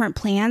these different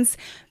plans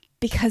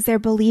because they're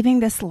believing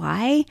this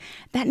lie,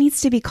 that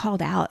needs to be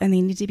called out and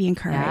they need to be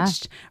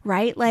encouraged,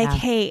 right? Like,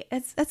 hey,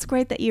 that's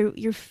great that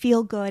you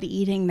feel good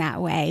eating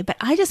that way, but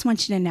I just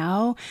want you to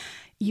know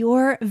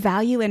your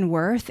value and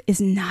worth is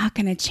not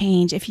going to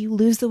change if you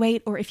lose the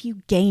weight or if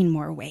you gain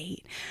more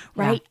weight,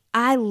 right? Yeah.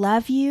 I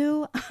love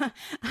you.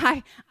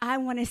 I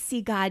want to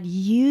see God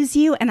use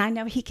you. And I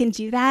know he can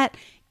do that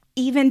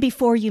even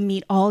before you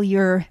meet all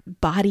your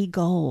body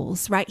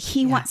goals, right?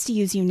 He wants to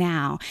use you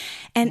now.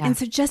 And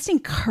so just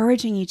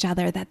encouraging each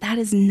other that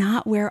is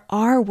not where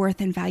our worth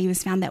and value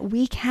is found, that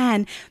we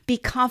can be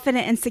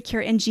confident and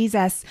secure in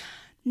Jesus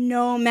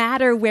no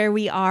matter where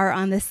we are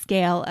on the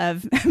scale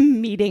of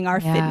meeting our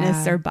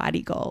fitness or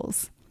body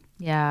goals.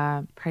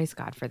 Yeah, praise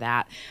God for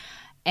that.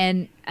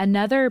 And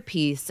another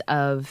piece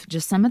of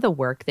just some of the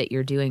work that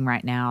you're doing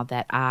right now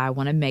that I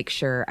want to make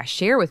sure I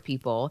share with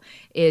people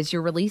is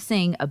you're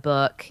releasing a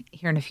book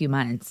here in a few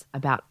months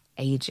about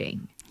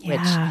aging, which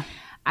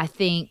I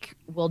think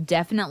will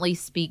definitely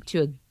speak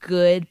to a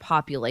good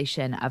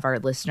population of our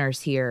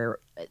listeners here.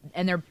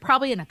 And they're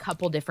probably in a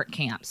couple different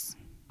camps.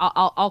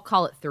 I'll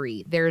call it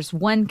 3. There's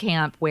one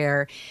camp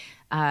where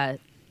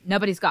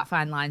nobody's got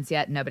fine lines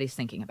yet. Nobody's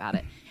thinking about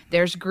it.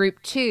 There's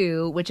group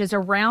 2, which is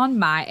around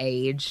my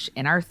age,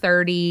 in our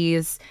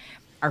 30s.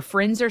 Our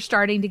friends are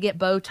starting to get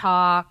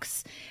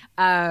Botox.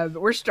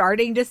 We're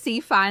starting to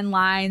see fine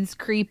lines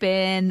creep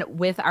in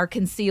with our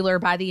concealer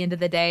by the end of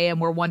the day,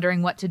 and we're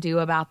wondering what to do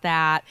about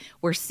that.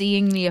 We're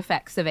seeing the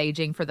effects of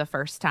aging for the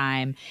first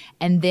time.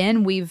 And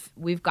then we've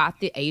got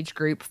the age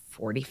group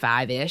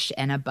 45-ish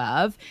and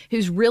above,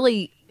 who's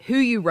really who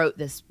you wrote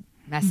this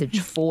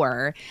message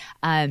for,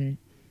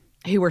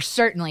 who are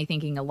certainly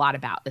thinking a lot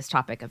about this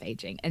topic of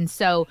aging. And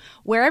so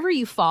wherever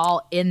you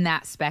fall in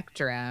that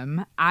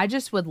spectrum, I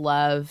just would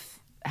love,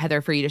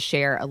 Heather, for you to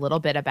share a little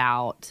bit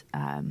about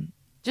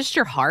just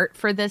your heart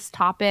for this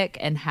topic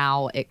and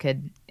how it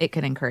could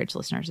encourage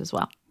listeners as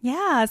well.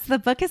 Yeah, so the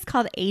book is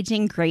called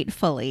Aging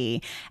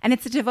Gratefully, and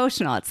it's a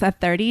devotional. It's a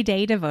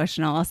 30-day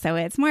devotional, so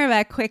it's more of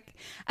a quick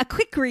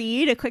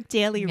read, a quick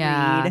daily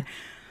read.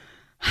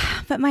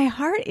 But my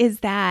heart is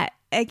that,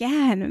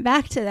 again,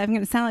 back to, I'm going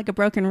to sound like a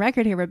broken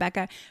record here,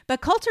 Rebecca, but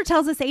culture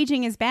tells us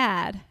aging is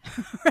bad,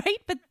 right?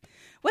 But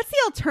what's the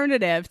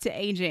alternative to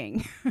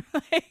aging?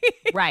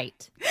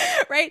 Right.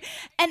 Right.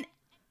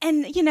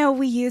 And, you know,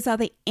 we use all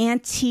the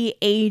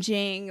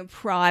anti-aging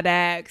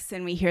products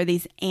and we hear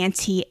these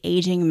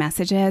anti-aging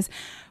messages,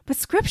 but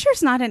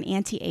scripture's not an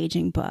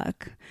anti-aging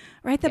book,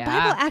 right? The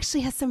Bible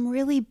actually has some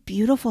really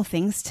beautiful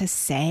things to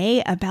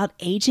say about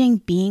aging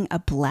being a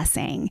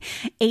blessing,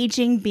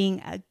 aging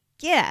being a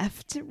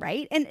gift,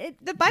 right? And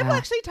the Bible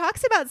actually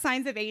talks about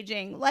signs of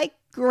aging, like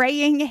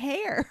graying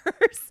hairs,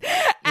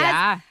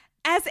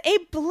 as a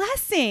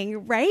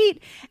blessing, right?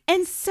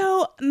 And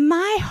so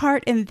my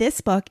heart in this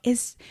book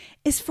is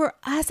for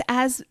us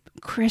as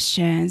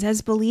Christians,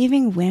 as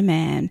believing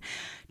women,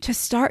 to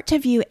start to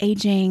view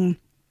aging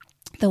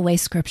the way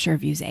Scripture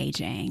views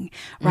aging,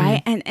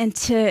 right? And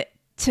to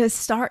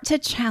start to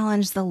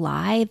challenge the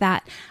lie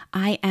that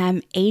I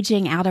am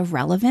aging out of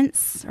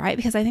relevance, right?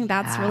 Because I think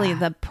that's really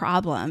the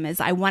problem, is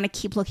I want to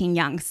keep looking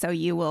young, so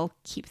you will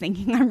keep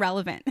thinking I'm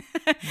relevant.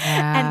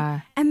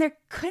 And there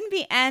couldn't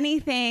be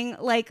anything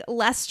like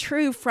less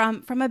true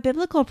from a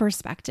biblical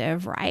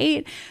perspective,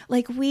 right?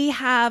 Like, we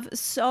have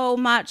so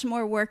much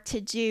more work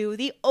to do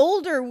the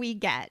older we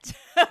get,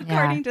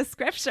 according to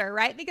Scripture,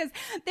 right? Because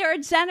there are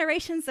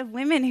generations of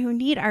women who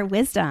need our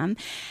wisdom.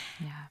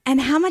 And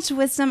how much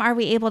wisdom are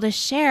we able to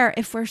share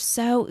if we're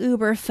so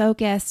uber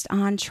focused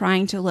on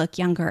trying to look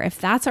younger? If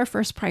that's our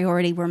first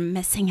priority, we're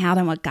missing out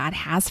on what God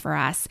has for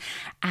us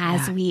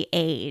as we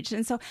age.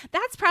 And so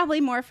that's probably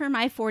more for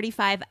my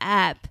 45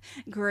 up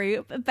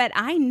group. But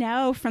I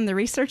know from the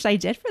research I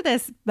did for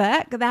this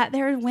book that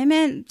there are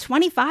women,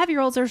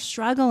 25-year-olds are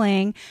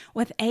struggling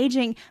with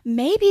aging,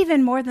 maybe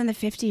even more than the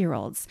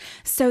 50-year-olds.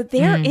 So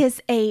there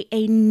is a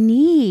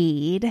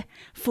need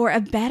for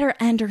a better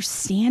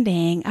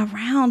understanding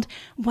around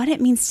what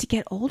it means to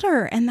get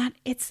older, and that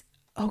it's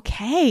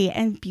okay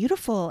and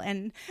beautiful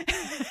and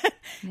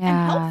and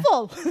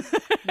helpful.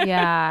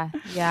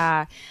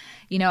 Yeah.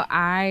 You know,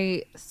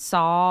 I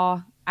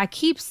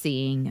keep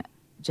seeing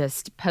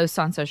just posts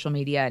on social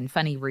media and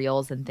funny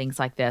reels and things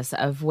like this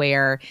of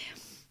where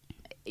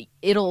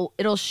it'll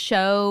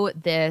show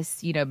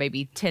this, you know,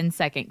 maybe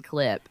 10-second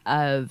clip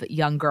of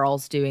young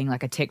girls doing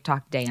like a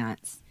TikTok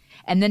dance,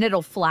 and then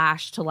it'll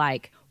flash to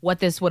like what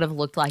this would have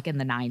looked like in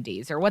the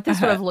 90s or what this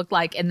would have looked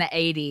like in the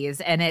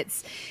 80s. And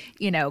it's,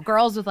 you know,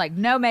 girls with like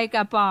no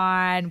makeup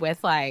on,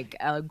 with like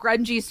a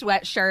grungy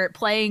sweatshirt,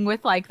 playing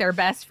with like their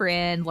best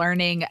friend,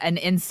 learning an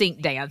NSYNC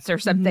dance or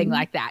something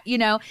like that, you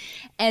know?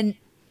 And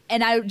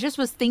I just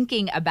was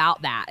thinking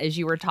about that as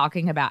you were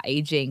talking about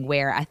aging,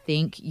 where I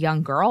think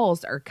young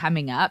girls are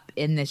coming up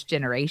in this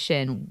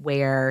generation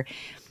where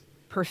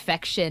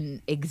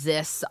perfection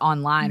exists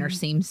online or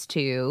seems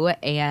to.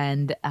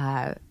 And,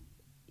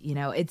 you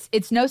know,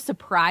 it's no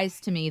surprise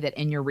to me that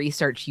in your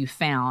research you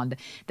found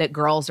that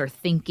girls are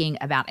thinking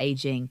about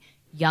aging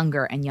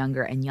younger and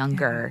younger and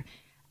younger.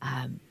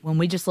 When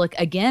we just look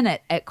again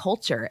at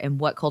culture and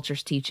what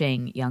culture's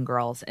teaching young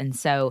girls. And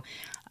so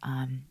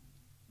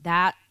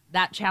that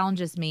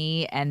challenges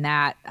me, and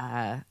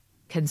that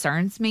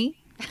concerns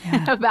me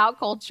about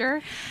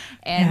culture.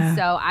 And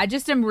so I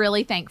just am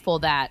really thankful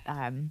that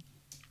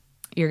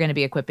you're going to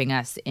be equipping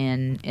us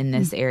in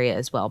this area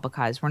as well,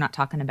 because we're not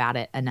talking about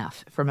it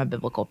enough from a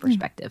biblical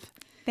perspective.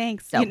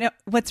 Thanks. So, you know,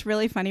 what's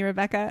really funny,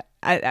 Rebecca,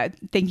 I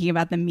thinking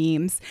about the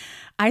memes,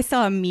 I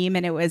saw a meme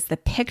and it was the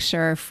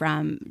picture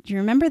from, do you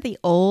remember the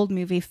old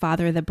movie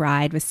Father of the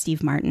Bride with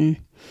Steve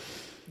Martin?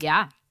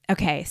 Yeah.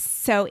 Okay.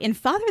 So in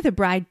Father of the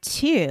Bride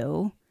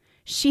 2,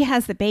 she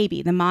has the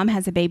baby. The mom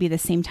has a baby the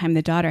same time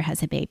the daughter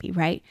has a baby,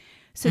 right?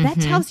 So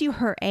that tells you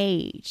her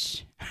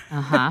age.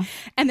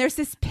 And there's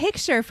this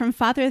picture from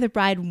Father of the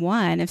Bride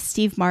 1 of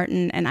Steve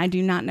Martin, and I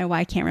do not know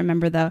why I can't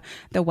remember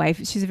the wife.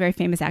 She's a very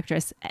famous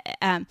actress.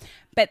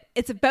 But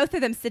it's both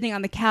of them sitting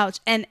on the couch.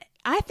 And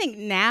I think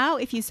now,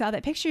 if you saw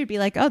that picture, you'd be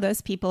like, oh,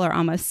 those people are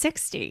almost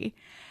 60.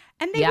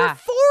 And they were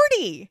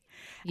 40.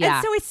 Yeah.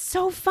 And so it's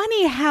so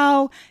funny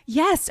how,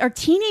 yes, our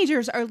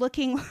teenagers are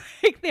looking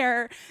like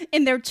they're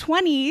in their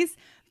 20s,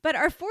 but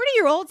our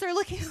 40-year-olds are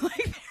looking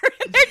like they're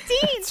in their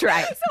teens. That's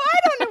right. So I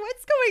don't know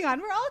what's going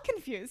on? We're all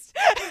confused.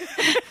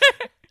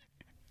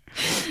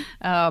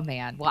 Oh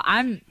man. Well,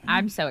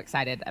 I'm so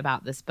excited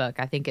about this book.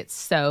 I think it's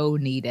so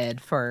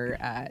needed for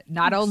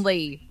not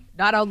only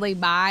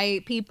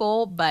my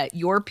people, but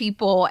your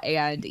people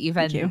and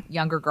even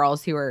younger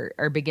girls who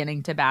are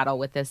beginning to battle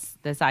with this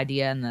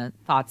idea and the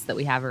thoughts that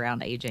we have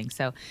around aging.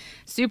 So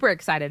super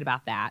excited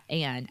about that.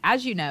 And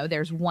as you know,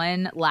 there's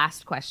one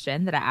last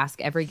question that I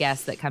ask every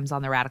guest that comes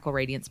on the Radical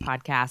Radiance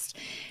podcast.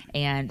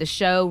 And the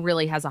show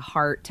really has a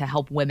heart to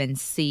help women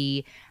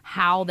see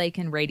how they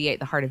can radiate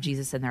the heart of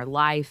Jesus in their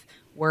life,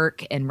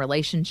 work, and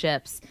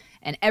relationships,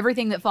 and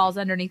everything that falls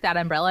underneath that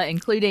umbrella,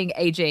 including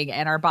aging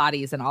and our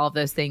bodies and all of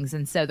those things.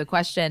 And so the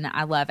question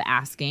I love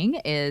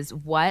asking is,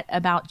 what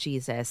about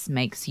Jesus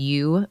makes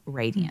you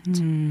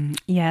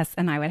radiant? Yes.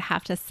 And I would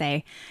have to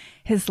say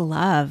his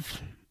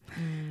love,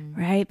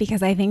 right?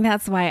 Because I think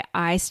that's why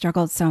I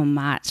struggled so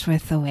much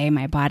with the way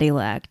my body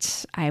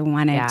looked. I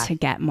wanted to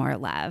get more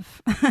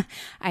love.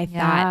 I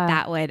thought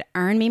that would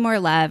earn me more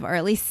love, or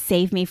at least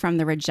save me from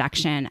the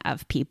rejection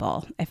of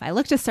people. If I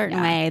looked a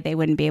certain way, they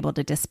wouldn't be able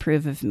to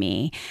disapprove of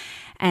me.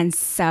 And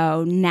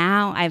so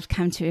now I've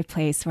come to a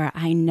place where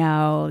I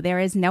know there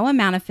is no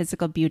amount of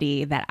physical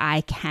beauty that I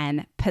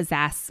can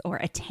possess or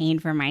attain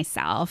for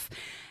myself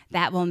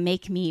that will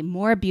make me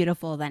more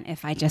beautiful than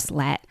if I just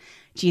let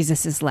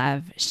Jesus's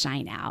love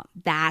shine out.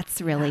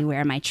 That's really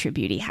where my true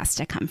beauty has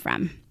to come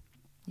from.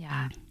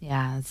 Yeah,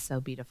 it's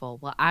so beautiful.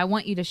 Well, I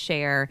want you to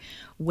share,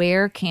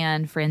 where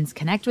can friends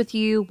connect with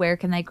you? Where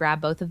can they grab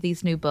both of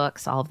these new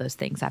books? All of those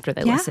things after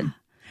they listen.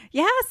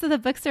 Yeah, so the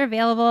books are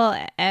available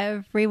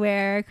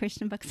everywhere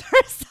Christian books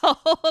are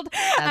sold.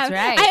 That's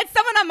right. I had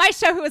someone on my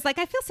show who was like,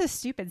 I feel so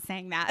stupid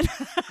saying that.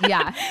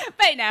 Yeah.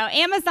 But no,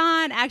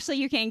 Amazon, actually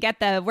you can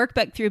get the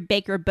workbook through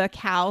Baker Book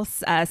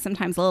House,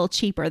 sometimes a little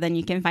cheaper than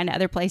you can find at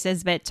other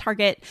places, but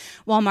Target,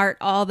 Walmart,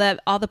 all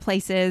the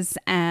places.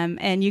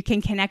 And you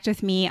can connect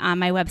with me on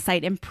my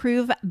website,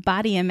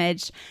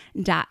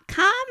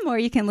 improvebodyimage.com, or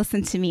you can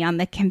listen to me on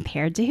the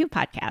Compared to Who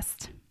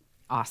podcast.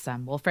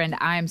 Awesome. Well, friend,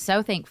 I'm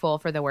so thankful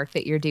for the work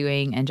that you're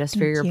doing and just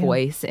for your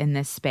voice in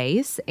this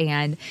space.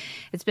 And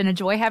it's been a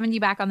joy having you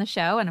back on the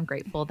show. And I'm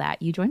grateful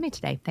that you joined me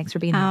today. Thanks for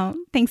being here.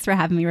 Thanks for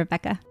having me,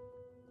 Rebecca.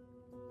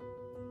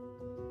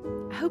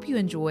 I hope you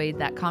enjoyed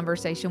that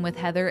conversation with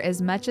Heather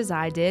as much as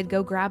I did.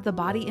 Go grab the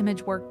Body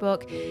Image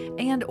Workbook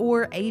and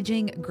or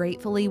Aging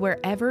Gratefully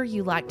wherever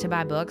you like to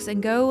buy books,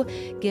 and go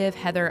give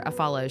Heather a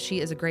follow. She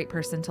is a great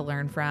person to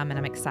learn from, and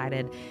I'm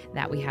excited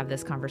that we have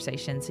this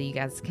conversation so you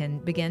guys can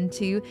begin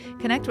to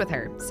connect with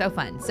her. So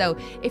fun. So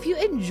if you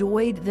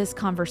enjoyed this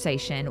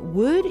conversation,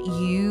 would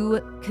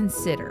you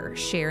consider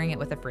sharing it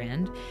with a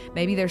friend?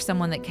 Maybe there's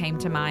someone that came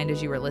to mind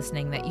as you were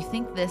listening that you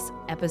think this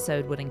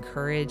episode would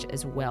encourage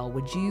as well.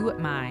 Would you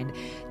mind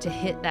to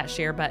hit that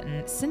share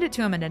button, send it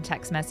to them in a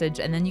text message,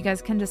 and then you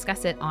guys can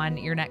discuss it on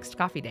your next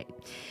coffee date.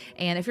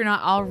 And if you're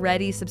not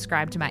already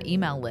subscribed to my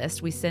email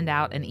list, we send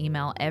out an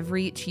email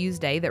every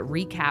Tuesday that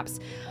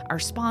recaps our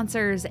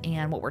sponsors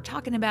and what we're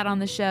talking about on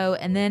the show.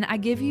 And then I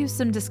give you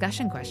some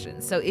discussion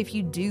questions. So if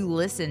you do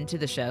listen to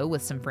the show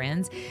with some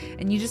friends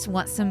and you just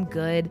want some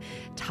good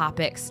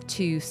topics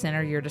to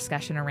center your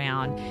discussion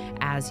around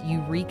as you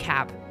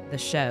recap the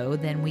show,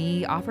 then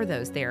we offer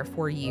those there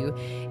for you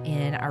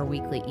in our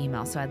weekly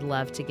email. So I'd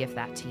love to give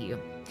that to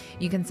you.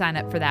 You can sign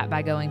up for that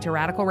by going to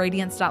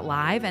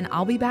radicalradiance.live, and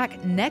I'll be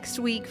back next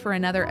week for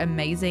another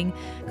amazing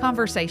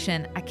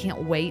conversation. I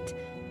can't wait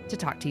to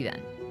talk to you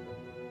then.